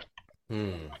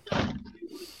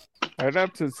 I'd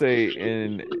have to say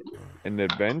in an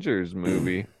Avengers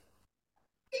movie.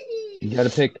 You got to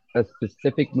pick a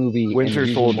specific movie. and Winter the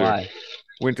reason Soldier. Why?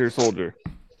 Winter Soldier.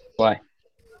 Why?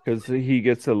 Because he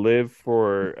gets to live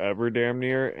forever, damn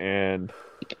near, and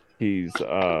he's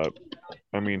half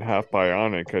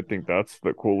bionic. I think that's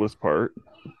the coolest part.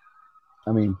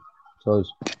 I mean, so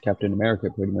is Captain America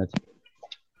pretty much.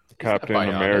 Captain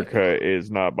bionic. America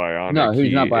is not bionic. No, he's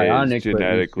He not bionic, is but he's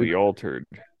genetically super- altered.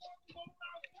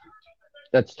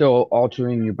 That's still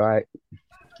altering your body.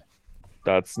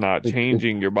 That's not It-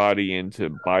 changing your body into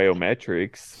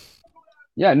biometrics.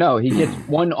 Yeah, no, he gets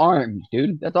one arm,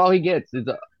 dude. That's all he gets is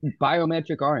a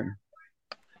biometric arm.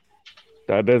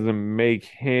 That doesn't make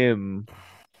him.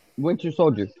 Winter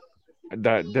Soldier.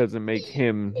 That doesn't make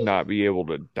him not be able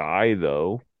to die,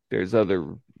 though. There's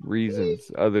other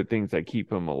reasons, other things that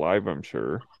keep him alive, I'm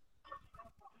sure.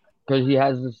 Because he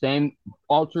has the same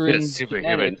altering Yes,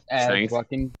 superhuman genetics as strength.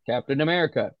 fucking Captain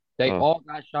America. They Huh. all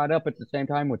got shot up at the same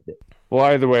time with it. Well,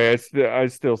 either way, I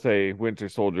still say Winter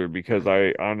Soldier because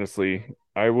I honestly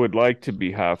would like to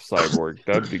be half cyborg.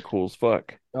 That'd be cool as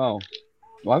fuck. Oh,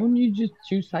 why wouldn't you just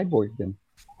choose Cyborg then?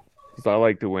 Because I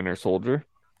like the Winter Soldier.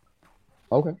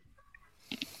 Okay.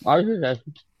 I was just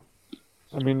asking.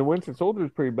 I mean, the Winter Soldier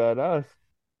is pretty badass.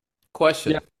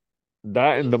 Question. Yeah.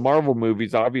 That and the Marvel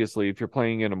movies, obviously, if you're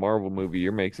playing in a Marvel movie,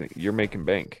 you're making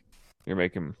bank. You're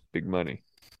making big money.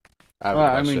 I have a Well,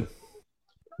 I question. mean-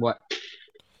 What?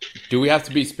 Do we have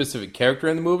to be a specific character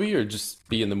in the movie or just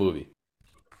be in the movie?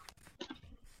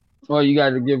 Well, you got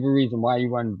to give a reason why you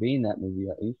want to be in that movie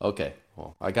at least. Okay.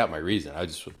 Well, I got my reason. I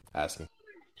just was asking.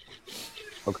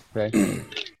 Okay.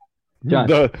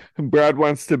 John. Brad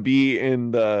wants to be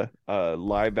in the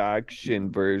live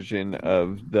action version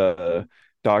of the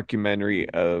documentary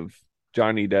of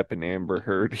Johnny Depp and Amber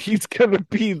Heard. He's gonna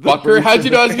be the Fucker, how'd you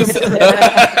know I was going to say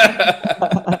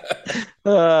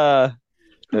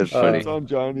That's funny. It's on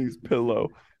Johnny's pillow,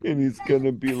 and he's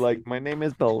gonna be like, "My name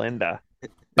is Belinda.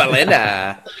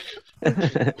 Belinda.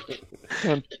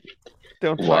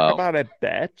 Don't talk Wow. about it,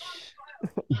 bitch."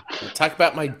 Talk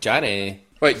about my Johnny.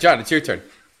 Wait, John, it's your turn.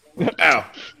 Ow.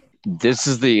 This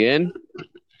is the end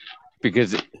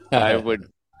because I would.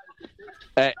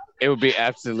 It would be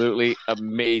absolutely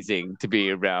amazing to be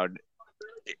around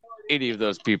any of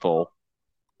those people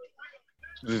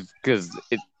because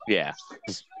yeah.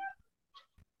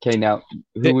 Okay, now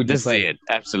who would you This is the play? end.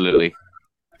 Absolutely.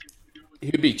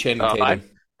 He'd be Channing Oh, Tatum.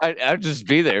 I'd just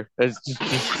be there. That's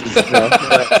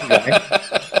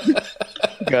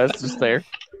Gus just there.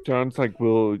 John's like,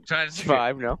 "Will Trying to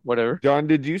survive, whatever. John?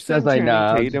 Did you send like, Channing nah,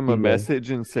 I'll Tatum just a be there.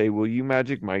 message and say, "Will you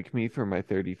Magic Mike me for my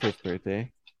 35th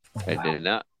birthday? I did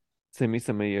not. Send me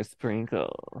some of your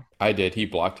sprinkle." I did. He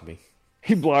blocked me.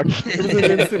 He blocked. It was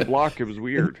an instant block. It was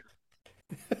weird.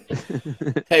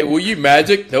 Hey, will you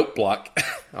magic? Nope, block.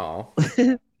 Oh,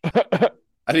 I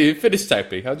didn't even finish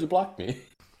typing. How'd you block me?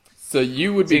 So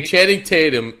you would be Channing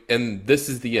Tatum, and this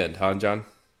is the end, huh, John?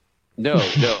 No.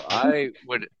 I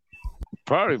would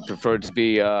probably prefer to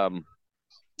be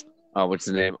what's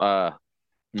the name? I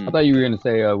thought you were gonna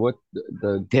say what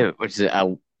the Damn it, what's it?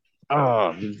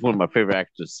 He's one of my favorite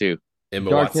actors too. Emma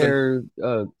dark Watson. hair.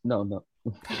 No.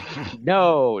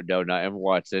 No, not Emma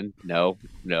Watson. No,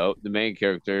 the main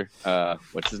character.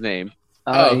 What's his name?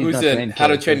 Oh, He's who's not the in main How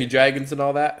to character. Train Your Dragons and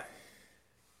all that?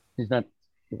 He's not.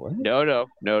 What? No.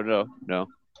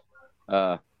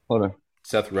 Hold on.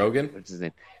 Seth Rogen. What's his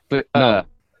name? But No.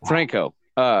 Franco.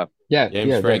 Yeah,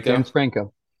 James Franco? James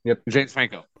Franco. James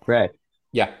Franco. Brad,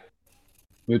 Yeah,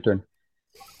 your turn.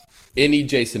 any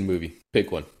Jason movie.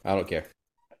 Pick one. I don't care.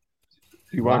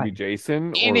 You want Why? to be Jason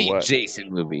or Any what?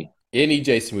 Jason movie. Any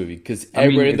Jason movie, because I mean,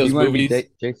 everywhere in if those you want to be movies.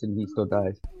 Jason, he still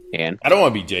dies. And I don't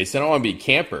want to be Jason. I want to be a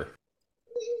camper.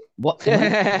 What?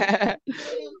 yeah,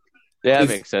 that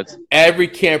makes sense. Every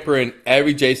camper in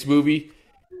every Jason movie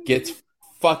gets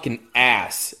fucking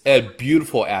ass, a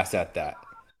beautiful ass at that.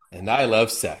 And I love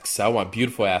sex. I want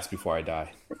beautiful ass before I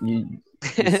die. You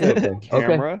said okay.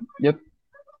 Camera? Okay. Yep,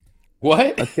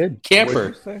 What? that's good. Camper.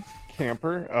 What'd you say?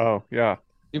 Camper? Oh, yeah.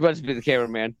 You about to be the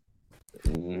cameraman.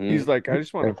 Mm-hmm. He's like, I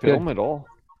just want to That's good. film it all.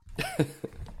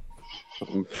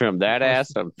 From that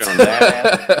ass. I'm from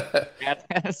that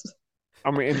ass.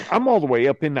 I mean, I'm all the way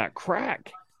up in that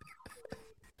crack.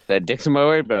 That dick's in my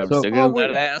way, but I'm So- still Oh, getting that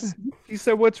wait. ass. He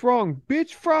said, "What's wrong?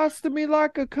 Bitch frosted me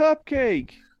like a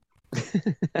cupcake."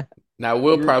 Now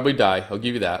we'll probably die. I'll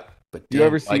give you that. But You damn,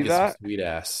 ever I see like some that? sweet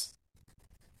ass.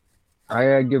 I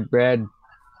gotta give Brad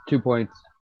 2 points.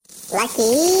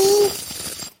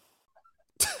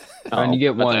 And you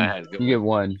get I thought one. I had a good You get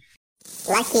one.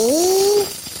 I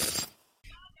thought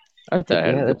I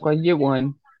had Yeah, a that's good why you get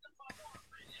one.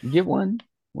 You get one.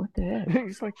 What the heck?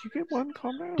 He's like, "You get one.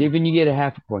 Calm down." Steven, you get a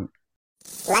half a point.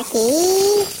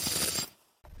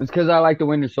 It's because I like the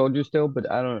Winter Soldier still, but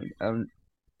I don't.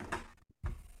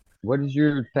 What is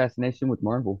your fascination with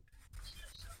Marvel?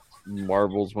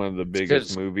 Marvel's one of the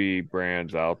biggest movie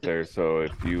brands out there. So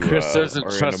if you Chris doesn't are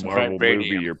in a trust Marvel vibranium. movie,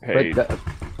 you're But paid.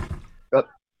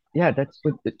 yeah, that's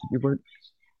what you were.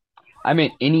 I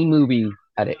mean, any movie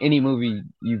out of any movie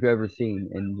you've ever seen,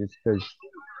 and just because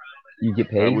you get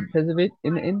paid would- because of it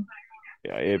in the end.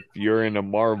 Yeah, if you're in a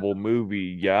Marvel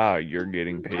movie, yeah, you're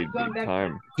getting paid big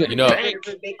time. You know,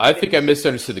 I think I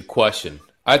misunderstood the question.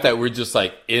 I thought we're just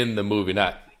like in the movie,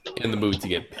 not in the movie to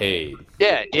get paid.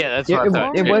 Yeah, that's Yeah, what I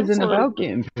thought. it too. wasn't about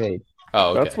getting paid.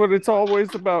 Oh, okay. That's what it's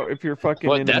always about. If you're fucking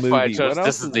Well, in a that's movie, why I chose what this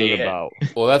else is is the it end. about?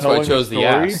 Well, that's why I telling chose the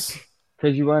stories? ass.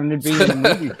 Because you wanted to be in the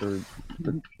movie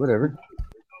for whatever.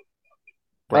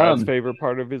 Brad's favorite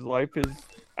part of his life is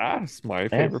ass. My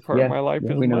favorite part yeah, of my life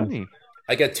yeah, is we know. money.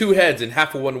 I got two heads and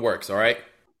half of one works, all right?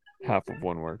 Half of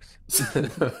one works.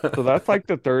 So that's like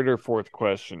the third or fourth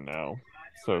question now.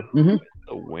 So Mhm.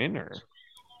 the winner.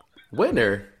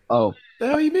 Winner? Oh, The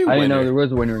hell you mean I didn't know winner? there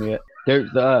was a winner yet. There's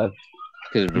Because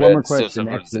one more Red still question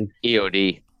suffers actually.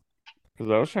 EOD. Because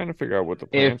I was trying to figure out what the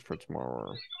plans for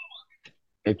tomorrow are.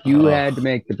 If you Oh. had to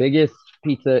make the biggest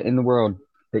pizza in the world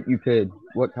that you could,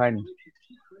 what kind?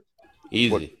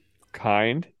 Easy.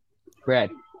 Kind? Brad,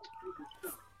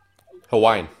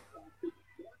 Hawaiian.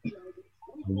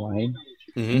 Hawaiian.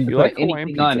 hmm You can You put like Hawaiian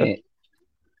anything on pizza? it.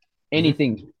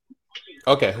 Anything.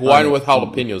 Okay, Hawaiian with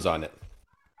jalapenos on it.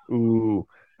 Ooh.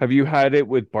 Have you had it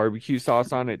with barbecue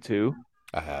sauce on it too?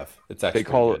 I have. It's actually They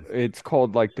call pretty it. It's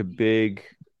called like the big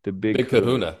Big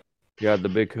Kahuna. Yeah, the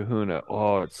big Kahuna.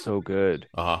 Oh, it's so good.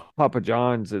 Uh-huh. Papa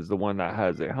John's is the one that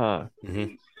has it, huh? hmm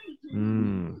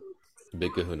Mmm.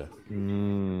 Big Kahuna.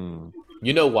 Mmm.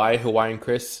 You know why Hawaiian,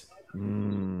 Chris?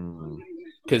 Mmm.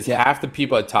 Because half the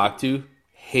people I talk to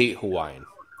hate Hawaiian,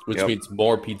 which Yep. means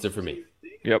more pizza for me.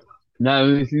 Yep.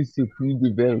 No, this is to feed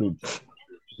your village.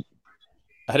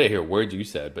 I didn't hear a word you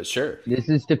said, but sure. This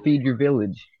is to feed your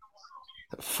village.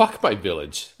 Fuck my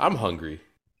village. I'm hungry.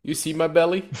 You see my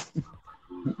belly?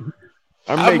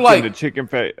 I'm I'm making like-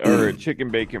 the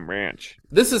chicken bacon ranch.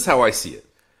 This is how I see it.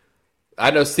 I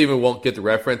know Steven won't get the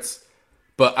reference,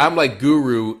 but I'm like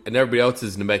Guru and everybody else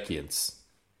is Namekians.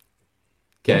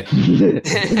 Okay.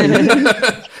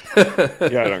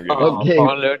 Yeah, I don't get it. Oh, Okay.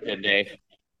 Paulo today.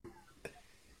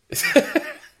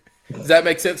 Does that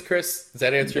make sense, Chris? Does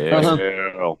that answer your question?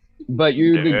 No. But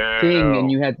you're the No. king,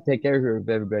 and you have to take care of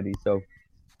everybody. So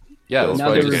Yeah, that's now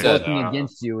what I they're just said. revolting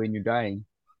against you, and you're dying.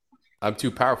 I'm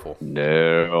too powerful.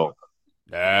 No.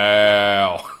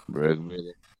 No. Bring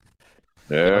me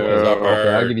the-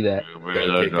 Okay, I'll give you that. Bring me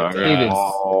the Take it dragon down.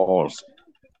 balls.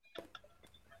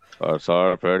 I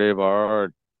saw a pretty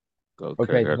bird. Go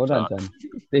Okay, kick it hold on, down. son.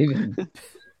 Steven.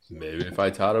 Maybe if I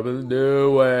taught him in the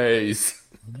new ways.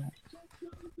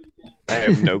 I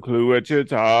have no clue what you're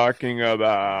talking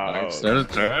about. Da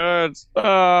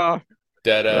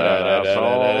da da da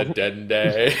da da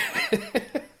day.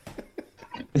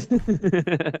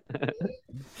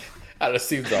 That just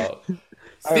seems all.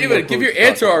 Steven, give your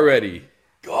answer already.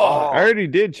 God. I already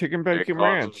did chicken bacon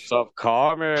ranch. Stop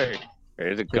calling.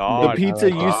 It's a The god.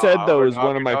 pizza you said though is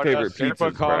one of my favorite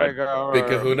pizzas, Brad. Big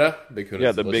Kahuna? Big Kahuna.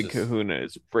 Yeah, the Big Kahuna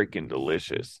is freaking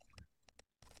delicious.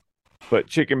 But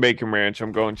chicken bacon ranch,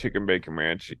 I'm going chicken bacon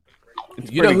ranch.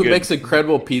 It's You know pretty who good. makes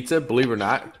incredible pizza? Believe it or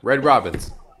not, Red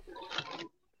Robin's.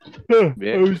 I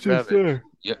Yeah, was just there.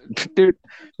 Yeah, dude,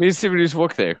 me and Steven used to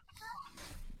work there.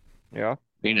 Yeah.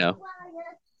 You know.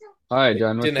 All right,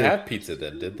 John. what's Didn't yours? have pizza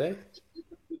then, did they?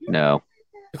 No.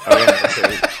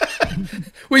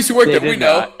 We used to work They there. We did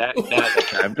know. not. Not at the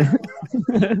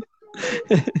time.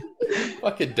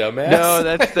 Fucking dumbass. No,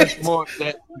 that's more.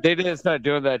 They didn't start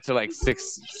doing that till like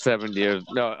 6-7 years.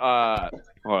 No,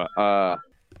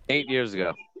 8 years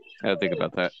ago. I had to think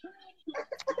about that.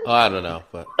 Oh, I don't know,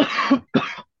 but all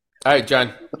right,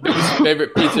 John. Biggest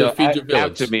favorite pizza to feed your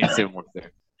village. After me and Steven worked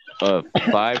there.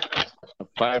 Five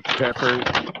pepper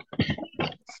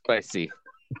spicy.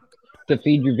 To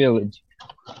feed your village.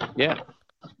 Yeah.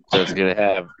 So it's gonna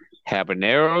have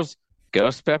habaneros,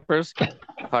 ghost peppers,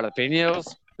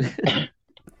 jalapenos,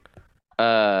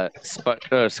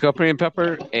 scorpion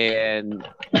pepper, and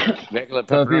regular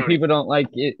So if your pepperoni. people don't like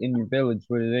it in your village,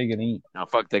 what are they gonna eat? Now,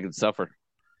 fuck, they can suffer.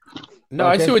 No,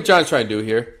 I Okay. see what John's trying to do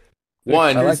here.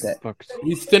 One, I like that.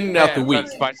 he's thinning out the weak.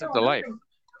 Spice up the life.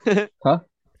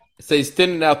 So he's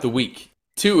thinning out the weak.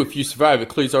 Two, if you survive, it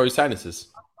clears all your sinuses.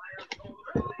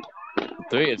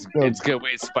 3, it's a good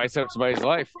way to spice up somebody's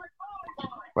life.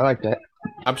 I like that.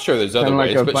 I'm sure there's Kind other of like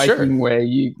ways, a but Viking sure. way.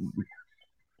 You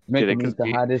make Yeah, they them eat could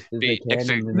the hottest as they Be can,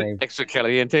 extra, and then extra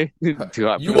caliente. Too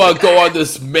hot. You want to go on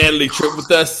this manly trip with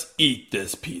us? Eat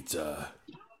this pizza.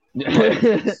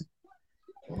 they.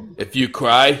 If you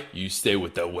cry, you stay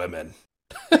with the women.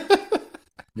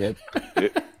 Yep.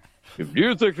 If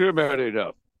you think you're mad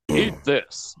enough, eat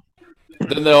this.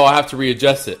 Then they'll have to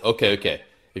readjust it. Okay.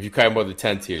 If you cry more than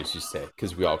 10 tears, you stay.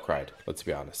 Because we all cried. Let's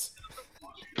be honest.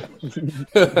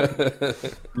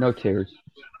 No tears.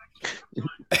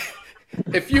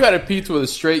 If you had a pizza with a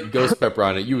straight ghost pepper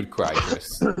on it, you would cry,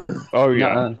 Chris. Oh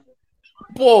yeah. Nuh-uh.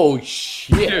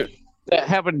 Bullshit. Dude, that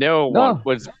habanero No. one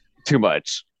was too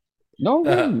much. No,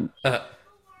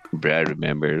 Brad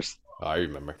remembers. I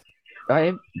remember.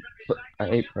 I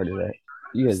ate part of that.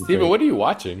 You guys. are Steven, great. what are you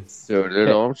watching? So did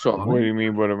Armstrong. What do you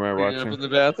mean? What am I Clean up in watching? the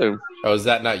bathroom. Oh, is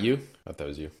that not you? I thought that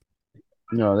was you.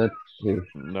 No, that's you.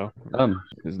 No,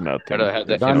 it's Gotta nothing. have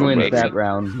that Don wins information. that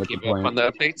round with the Keep up on point.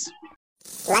 the updates.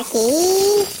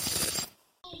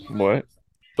 What?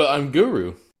 But I'm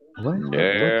Guru. What? What's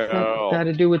Yeah. that got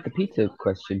to do with the pizza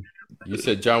question? You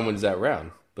said John wins that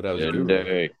round, but I was And Guru.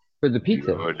 they For the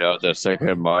pizza. were now the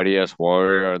second mightiest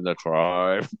warrior in the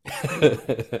tribe.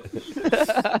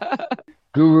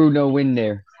 Guru no win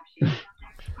there.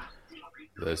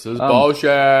 This is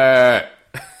bullshit.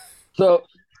 So,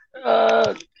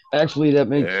 actually, that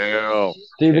makes Ew.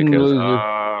 Steven Kick his loser.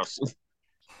 ass.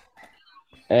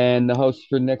 And the host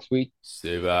for next week.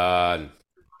 Steven.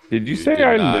 Did you You say did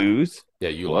I not. lose? Yeah,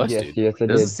 you What? lost, Yes, dude. yes, I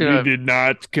Doesn't did. seem You like- did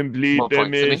not complete More the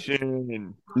points than me.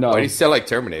 mission. No, Why do you sound like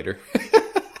Terminator?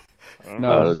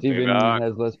 no, I'll be Steven back.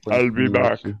 has less points. I'll than be you,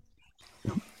 back. actually.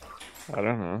 I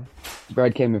don't know.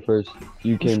 Brad came in first.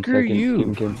 You came Screw second. you.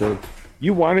 Steven came third.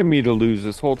 You wanted me to lose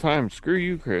this whole time. Screw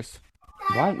you, Chris.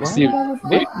 Why? Steve,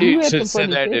 What? you had should some say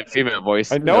funny that in shit. female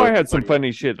voice. I know I had some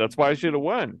funny shit. That's why I should have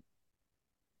won.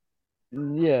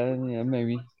 Yeah,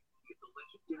 maybe.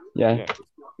 Yeah, Yeah.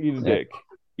 Eat a dick.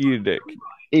 Eat a dick.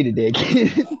 eat a dick.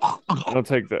 I'll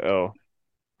take the L.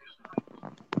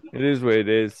 It is what it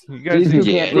is. You These guys two are,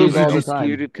 can't you lose guys all are the just time.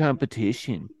 scared of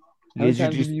competition. You How many guys are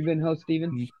times just have you been host,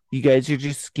 Steven? you guys are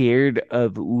just scared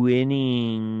of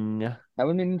winning.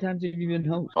 How many times have you been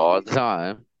host? all the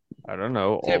time. I don't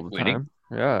know all Kept the winning. time.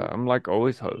 Yeah, I'm like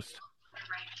always host.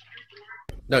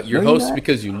 No, you're No, you're host not.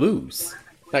 because you lose,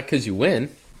 not because you win.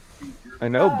 I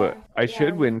know, but I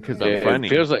should win because Yeah, I'm it funny.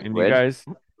 feels like and you win. guys,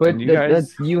 But and you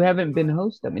guys, you haven't been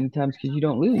host that many times because you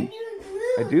don't lose.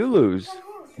 I do lose.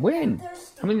 When?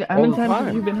 How many All the times have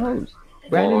time. you been host?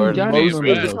 Brad More and John than are me, Most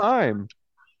normally of the Brad. hosts. time.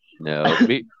 No,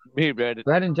 me, Brad.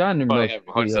 Brad and John are Probably most have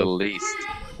hosted the least.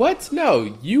 What?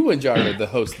 No, you and John are the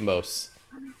host the most.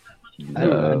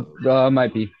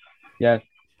 Might be. Yeah.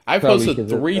 I've Probably hosted 'cause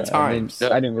 3 I times.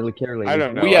 didn't really care lately. I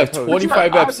don't know. We have I've hosted-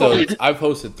 25 episodes. I've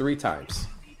hosted 3 times.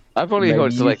 I've only Maybe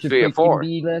hosted you like should 3 or freaking 4.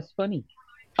 Be less funny.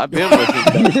 I've been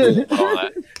listening to all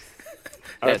that.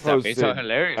 I've That's not me. It's so hosted-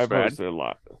 hilarious, I've Brad. hosted a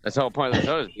lot. That's the whole point of the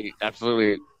show is be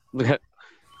absolutely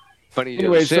funny.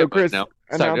 Anyway, so shit, but Chris, no,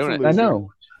 stop announce doing the it. I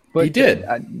know. But He did.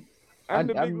 I'm the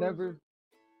I've big never.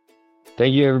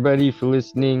 Thank you everybody for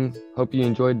listening. Hope you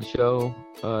enjoyed the show.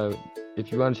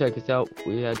 If you want to check us out,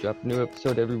 we drop a new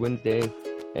episode every Wednesday,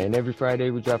 and every Friday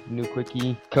we drop a new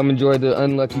quickie. Come enjoy the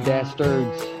Unlucky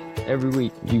Bastards every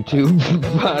week. YouTube,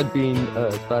 Podbean,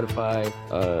 Spotify,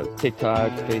 TikTok,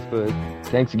 Facebook.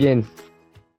 Thanks again.